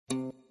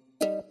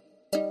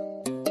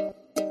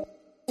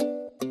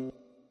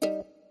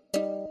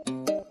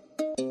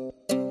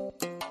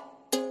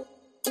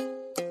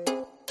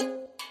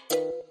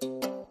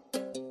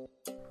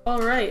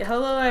Right,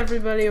 hello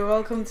everybody,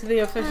 welcome to the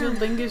official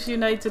Dingus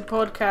United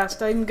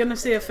podcast. I'm gonna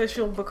say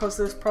official because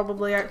there's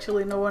probably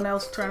actually no one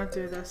else trying to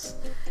do this.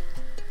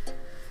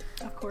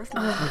 Of course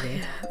not. Okay.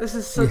 Yeah, this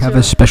is such We have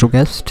a special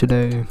guest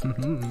today.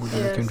 Would you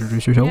like to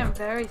introduce yourself? Yeah,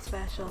 very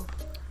special.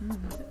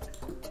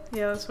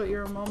 Yeah, that's what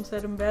your mom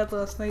said in bed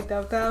last night,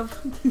 Dab.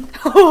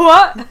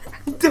 What?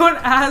 Don't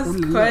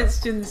ask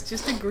questions,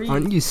 just agree.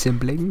 Aren't you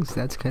siblings?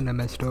 That's kind of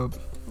messed up.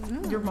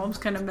 Your mom's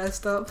kind of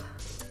messed up.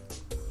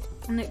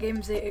 Nick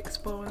Games 8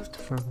 exposed.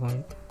 Fair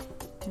point.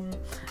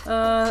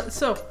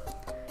 So,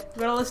 we've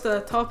got a list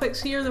of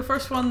topics here. The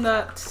first one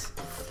that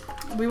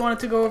we wanted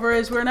to go over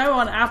is we're now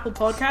on Apple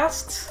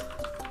Podcasts.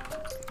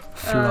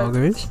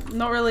 Vloggers?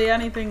 Not really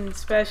anything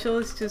special,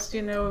 it's just,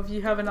 you know, if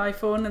you have an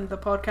iPhone and the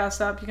podcast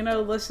app, you can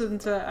now listen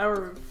to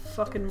our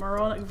fucking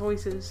moronic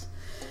voices.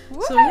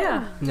 Woo! So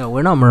yeah. No,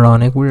 we're not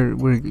moronic, we're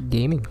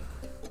gaming.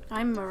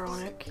 I'm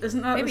moronic.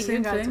 Isn't that Maybe the same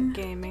you guys thing? are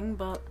gaming,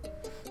 but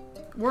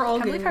We're all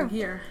Can't believe gaming how-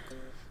 here.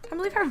 I can't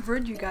believe how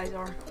rude you guys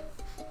are.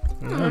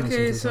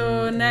 Okay,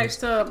 so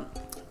next up,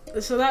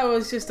 so that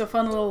was just a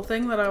fun little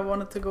thing that I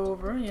wanted to go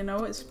over, you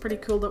know, it's pretty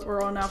cool that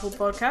we're on Apple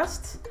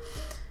Podcasts.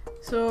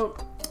 So,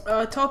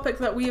 a topic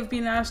that we have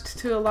been asked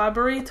to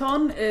elaborate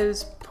on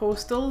is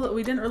Postal.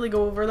 We didn't really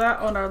go over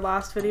that on our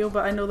last video,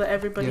 but I know that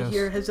everybody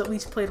here has at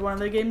least played one of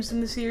the games in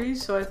the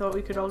series, so I thought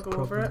we could all go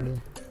over it.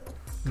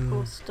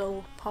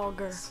 Postal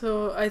Pogger.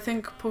 So, I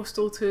think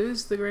Postal 2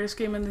 is the greatest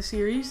game in the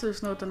series,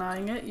 there's no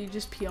denying it, you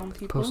just pee on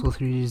people. Postal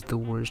 3 is the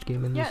worst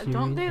game in the Yeah, series.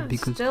 don't they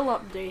because still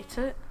update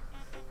it?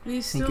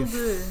 They still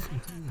do.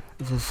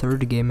 the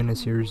third game in a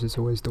series is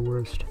always the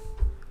worst.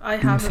 I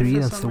Doom have 3,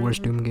 that's the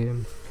worst Doom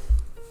game.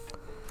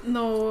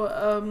 No,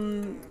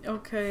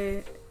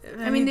 okay.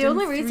 I mean, the Doom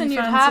only 3 reason you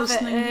fans have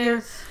listening it here.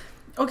 is...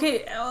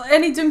 Okay,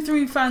 any Doom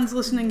 3 fans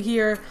listening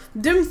here,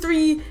 Doom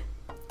 3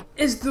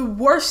 is the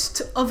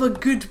worst of a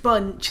good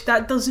bunch.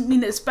 That doesn't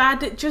mean it's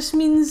bad, it just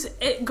means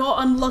it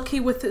got unlucky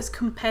with its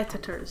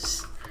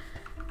competitors.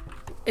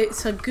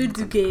 It's a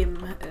good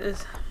game.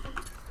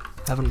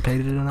 Haven't played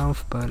it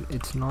enough, but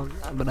it's not.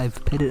 But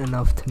I've played it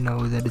enough to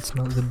know that it's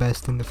not the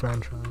best in the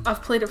franchise.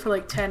 I've played it for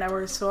like 10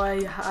 hours, so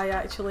I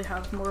actually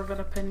have more of an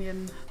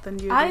opinion than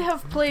you do. I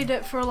have played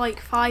it for like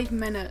 5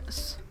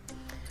 minutes.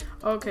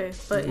 Okay,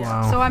 but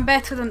yeah. Wow. So I'm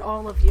better than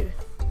all of you.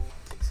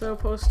 So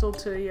Postal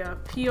 2, yeah.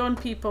 Pee on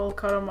people,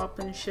 cut them up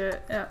and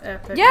shit.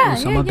 Epic. Yeah.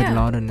 Osama bin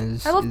Laden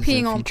is. I love is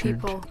peeing a on featured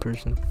people.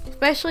 person.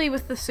 Especially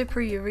with the Super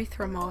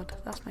Urethra mod.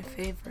 That's my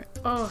favourite.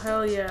 Oh,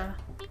 hell yeah.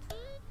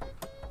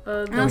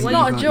 And that's white-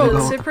 not a you joke.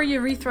 got- Super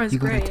Urethra is You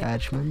got great.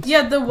 attachments?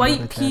 Yeah, the You white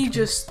got pea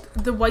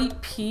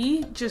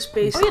attachments? just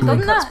basically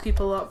done cuts that?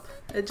 people up.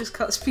 It just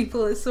cuts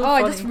people, it's so Oh,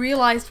 funny. I just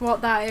realised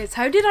what that is.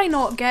 How did I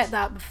not get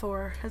that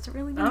before? Has it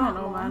really been I don't that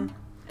know, long? man.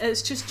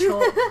 It's just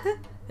chalk.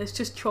 It's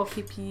just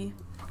chalky pea,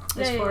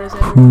 as Yeah, far yeah. as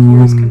everyone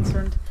here is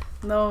concerned.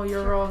 No,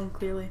 you're wrong,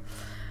 clearly.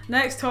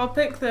 Next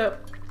topic that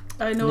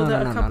I know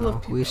that a couple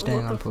of people... We're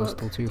staying what on the fuck?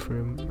 Postal 2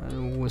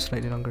 for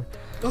slightly longer.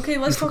 Okay,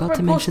 let's You talk forgot about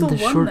to mention Postal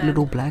the 1 short then.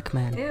 little black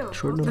man. Ew.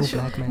 Short The little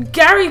black man.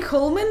 Gary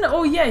Coleman?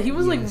 Oh yeah, he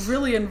was Yes. like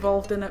really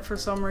involved in it for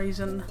some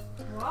reason.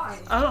 Why?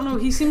 I don't know,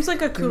 he seems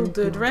like a cool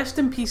dude. Rest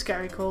in peace,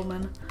 Gary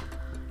Coleman.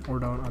 Or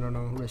don't, I don't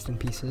know, rest in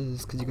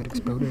pieces, because you got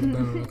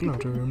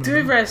exploded.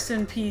 Do rest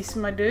in peace,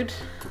 my dude.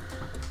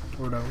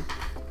 Or don't.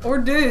 Or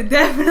do,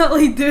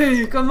 definitely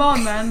do. Come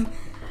on, man.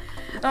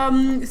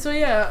 So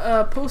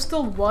yeah,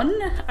 Postal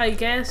 1, I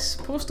guess.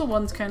 Postal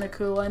 1's kind of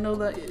cool. I know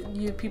that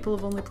you people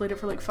have only played it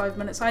for like 5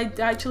 minutes. I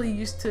actually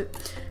used to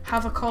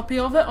have a copy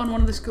of it on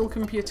one of the school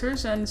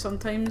computers, and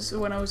sometimes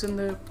when I was in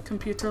the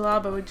computer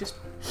lab, I would just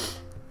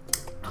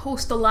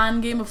host a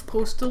LAN game of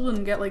Postal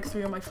and get like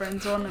 3 of my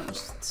friends on. It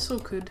was so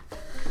good.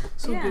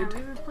 So yeah, good.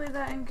 we would play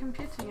that in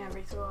computing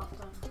every so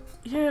often.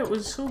 Yeah, it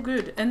was so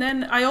good. And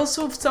then I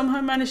also somehow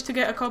managed to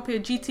get a copy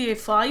of GTA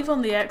 5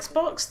 on the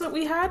Xbox that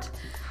we had.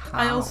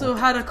 I also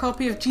had a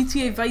copy of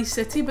GTA Vice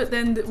City, but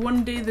then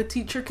one day the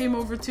teacher came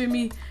over to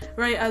me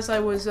right as I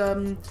was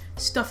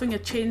stuffing a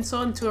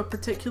chainsaw into a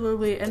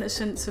particularly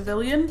innocent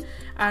civilian,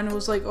 and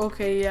was like,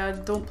 okay, yeah,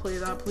 don't play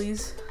that,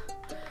 please.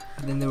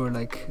 And then they were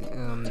like, That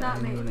and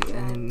then you were made like, me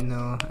and then,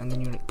 no, and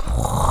then you were like,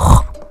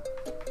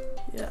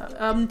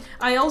 Yeah.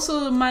 I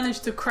also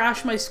managed to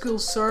crash my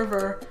school's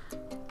server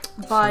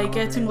by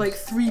getting like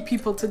 3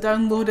 people to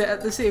download it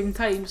at the same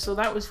time, so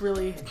that was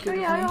really good Oh of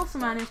yeah, I me. also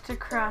managed to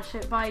crash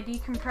it by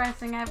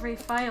decompressing every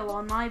file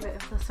on my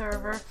bit of the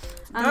server,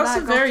 and That's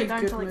that a got very it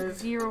down good to like move.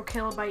 0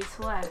 kilobytes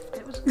left.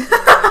 It was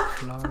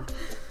Lord.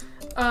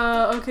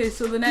 Okay,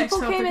 so the next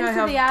people topic came I into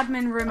have... the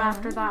admin room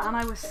after that, and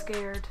I was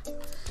scared.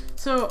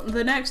 So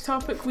the next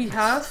topic we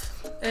have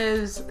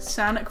is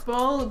Sanic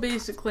Ball.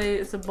 Basically,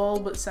 it's a ball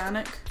but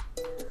Sanic.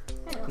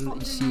 And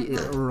you see,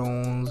 it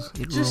rolls,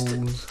 it Just-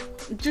 rolls.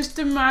 Just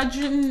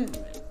imagine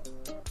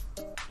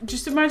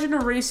a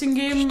racing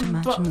game,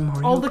 Just but imagine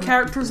Mario all the Kart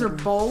characters are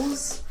together.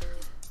 balls.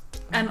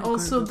 And Mario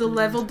also Kart the together.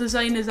 level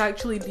design is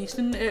actually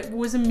decent. It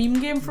was a meme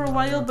game for a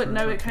while, but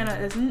now it kind of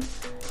isn't.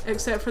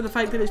 Except for the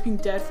fact that it's been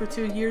dead for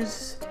 2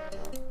 years.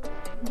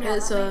 Yeah,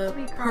 It's that a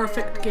makes me cry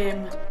perfect every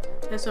game. time.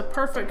 It's a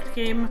perfect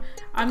game.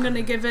 I'm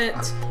gonna give it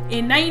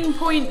a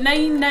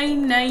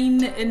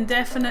 9.999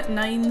 indefinite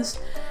nines.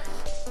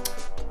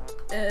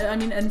 I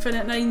mean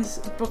infinite nines,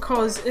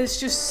 because it's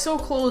just so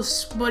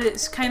close, but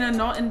it's kind of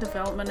not in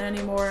development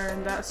anymore,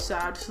 and that's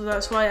sad. So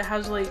that's why it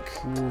has like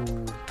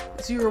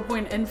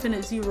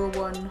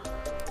 0.infinite01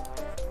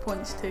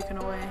 points taken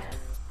away.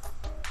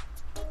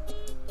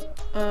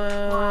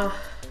 Wow.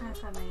 That's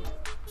amazing.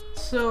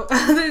 So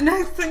the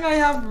next thing I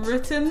have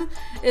written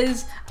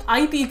is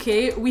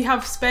IDK. We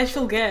have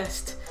special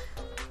guest.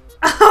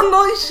 I'm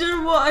not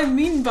sure what I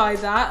mean by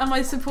that. Am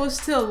I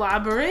supposed to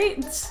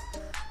elaborate?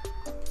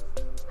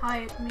 Hi,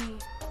 it's me.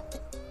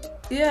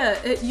 Yeah,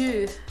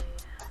 you.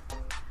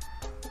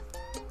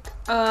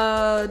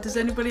 Does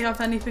anybody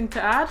have anything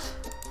to add?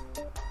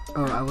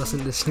 Oh, I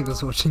wasn't listening, I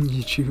was watching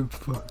YouTube,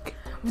 fuck.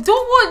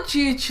 Don't watch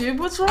YouTube,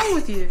 what's wrong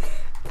with you?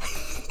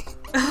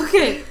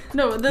 Okay,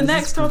 no, the This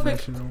next is topic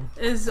professional.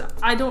 is,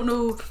 I don't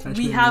know, we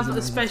Professionalism have a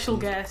is special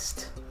key.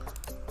 guest.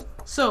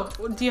 So,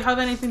 do you have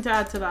anything to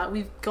add to that?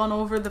 We've gone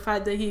over the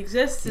fact that he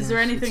exists. Is there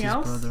Yes, anything it's his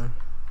else? brother.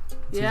 It's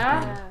his Yeah?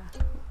 brother.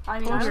 I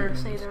mean, I Okay. would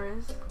say there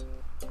is.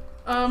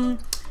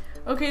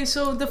 Okay,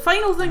 so the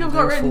final thing I've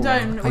got written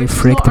down, I which is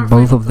freaked not our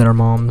both final- of their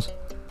moms.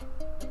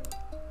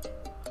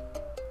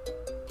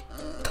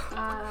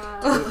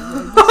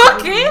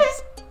 Okay,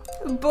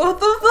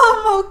 both of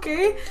them.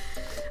 Okay.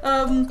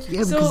 Yeah, so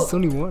because it's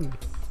only one.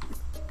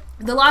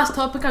 the last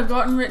topic I've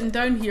gotten written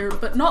down here,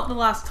 but not the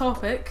last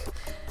topic.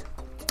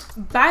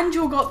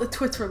 Banjo got the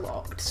Twitter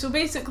locked. So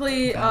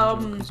basically,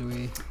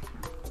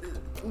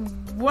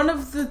 one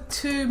of the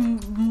two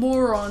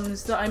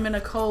morons that I'm in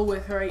a call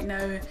with right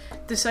now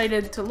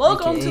decided to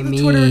log on to AKA the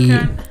me. Twitter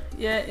account.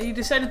 Yeah, he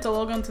decided to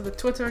log on to the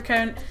Twitter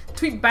account,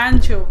 tweet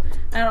Banjo,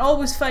 and all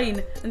was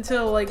fine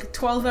until like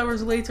 12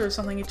 hours later or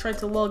something. He tried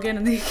to log in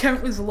and the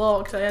account was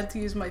locked. I had to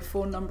use my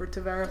phone number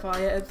to verify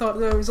it. I thought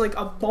there was like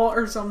a bot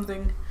or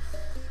something.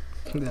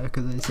 Yeah,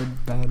 because I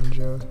said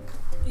banjo.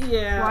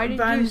 Yeah. Why did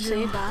Banjo. you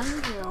say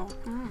banjo?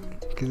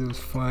 Because it was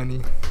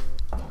funny.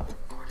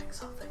 Recording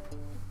something.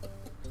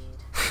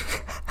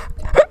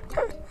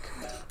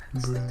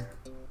 Bruh.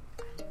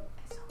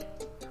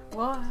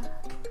 What?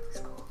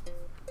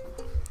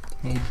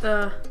 Hey,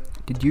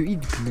 did you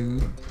eat glue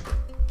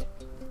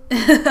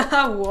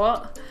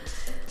What?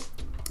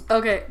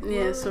 Okay,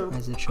 yeah, so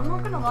as a I'm child?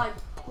 not gonna lie,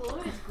 glue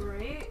is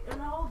great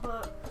and all,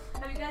 but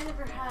have you guys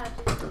ever had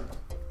paint?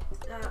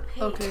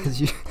 Okay.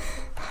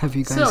 Have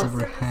you guys So-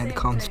 ever Same had thing.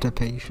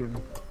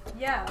 constipation?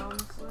 Yeah,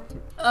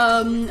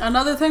 honestly.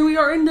 Another thing we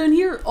got written down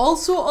here.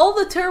 Also, all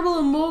the Terrible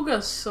Among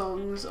Us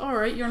songs.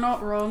 Alright, you're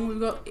not wrong. We've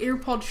got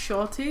AirPod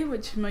Shotty,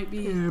 which might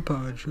be...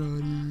 AirPod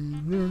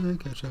shawty, wanna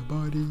catch a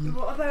body.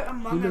 What about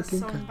Among You Us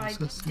looking song by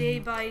kinda sussy. Day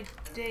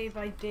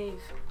by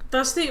Dave?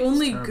 That's the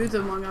only Terrible. good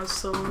Among Us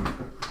song.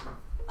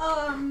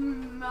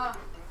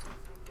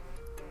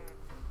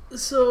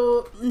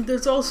 So,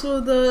 there's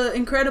also the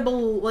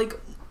incredible, like,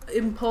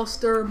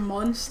 Imposter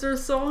Monster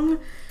song,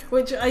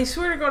 which I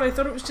swear to God, I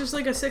thought it was just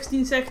like a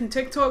 16-second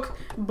TikTok.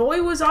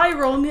 Boy, was I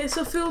wrong. It's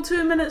a full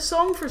 2-minute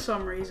song for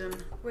some reason.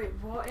 Wait,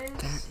 what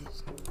is?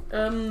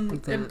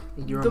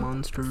 You're the- a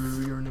monster,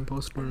 you're an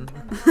imposter.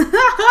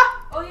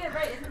 Oh yeah,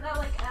 right. Isn't that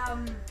like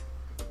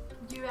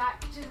you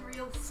acted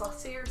real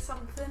sussy or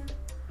something?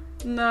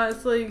 No,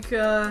 it's like,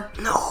 I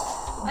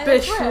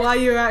Bish, swear. why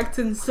you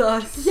acting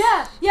sus?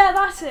 Yeah,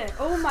 that's it.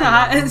 Oh my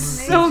That god.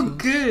 is so amazing.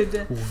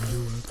 good.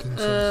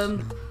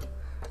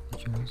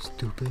 You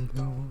stupid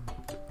no.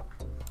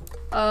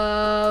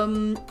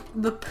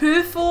 The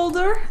poo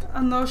folder.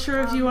 I'm not sure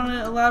if you want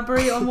to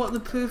elaborate on what the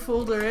poo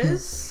folder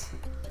is.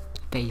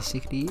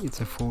 Basically, it's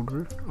a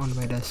folder on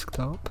my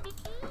desktop,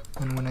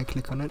 and when I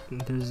click on it,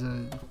 there's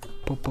a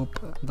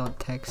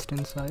pop-up.txt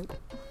inside,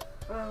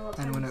 What's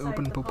and when I inside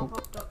open the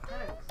pop-up-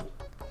 pop-up.txt?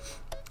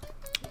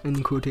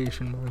 in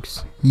quotation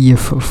marks.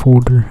 YIF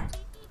folder.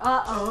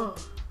 Oh.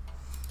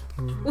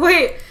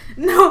 Wait,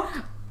 no.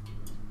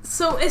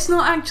 So it's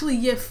not actually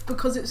YIF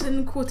because it's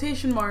in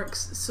quotation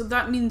marks, so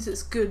that means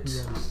it's good.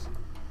 Yes.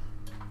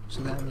 So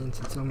that means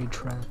it's only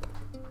trap.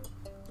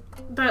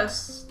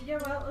 That's... Yeah,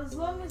 well, as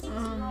long as it's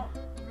not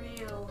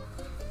real,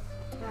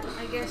 then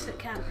I guess it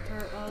can't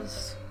hurt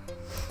us.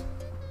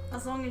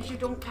 As long as you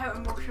don't count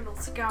emotional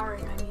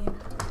scarring, I mean.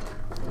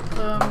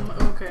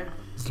 Okay.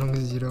 As long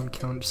as you don't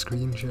count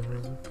screen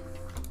sharing.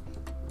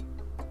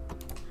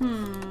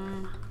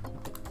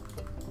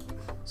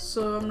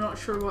 So I'm not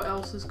sure what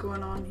else is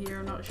going on here.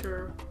 I'm not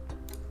sure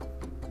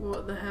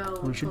what the hell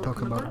We I'm should talk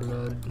talking about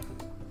blood.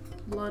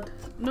 Blood.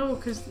 No,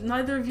 because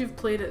neither of you've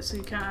played it, so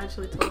you can't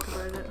actually talk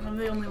about it. I'm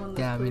the only one that's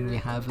Yeah, I played mean we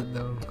it. have it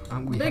though.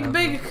 We Big have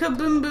big it.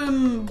 kaboom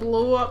boom,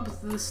 blow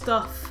up the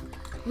stuff.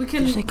 We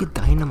can... There's like a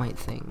dynamite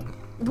thing.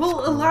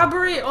 We'll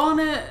elaborate on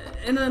it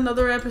in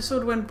another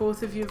episode when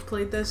both of you have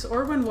played this,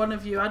 or when one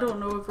of you. I don't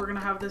know if we're gonna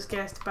have this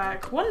guest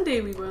back. One day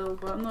we will,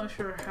 but I'm not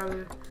sure how.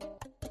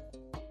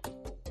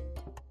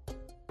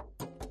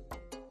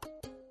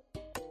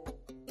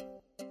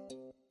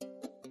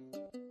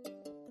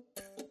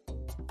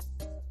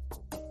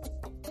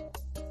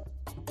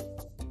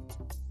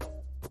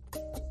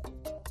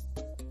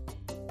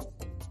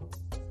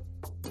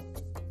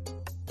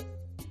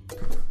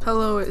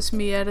 Hello, it's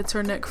me,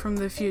 Editor Nick from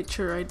the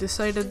future. I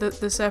decided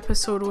that this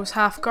episode was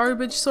half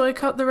garbage, so I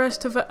cut the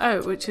rest of it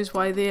out, which is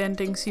why the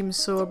ending seems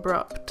so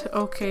abrupt.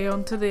 Okay,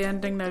 on to the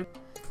ending now.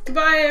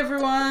 Goodbye,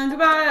 everyone.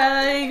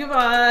 Goodbye.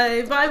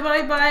 Goodbye. Bye,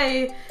 bye,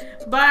 bye.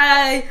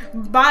 Bye.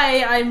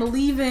 Bye. I'm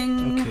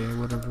leaving. Okay,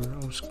 whatever.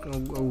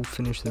 I'll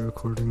finish the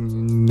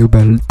recording. New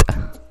belt.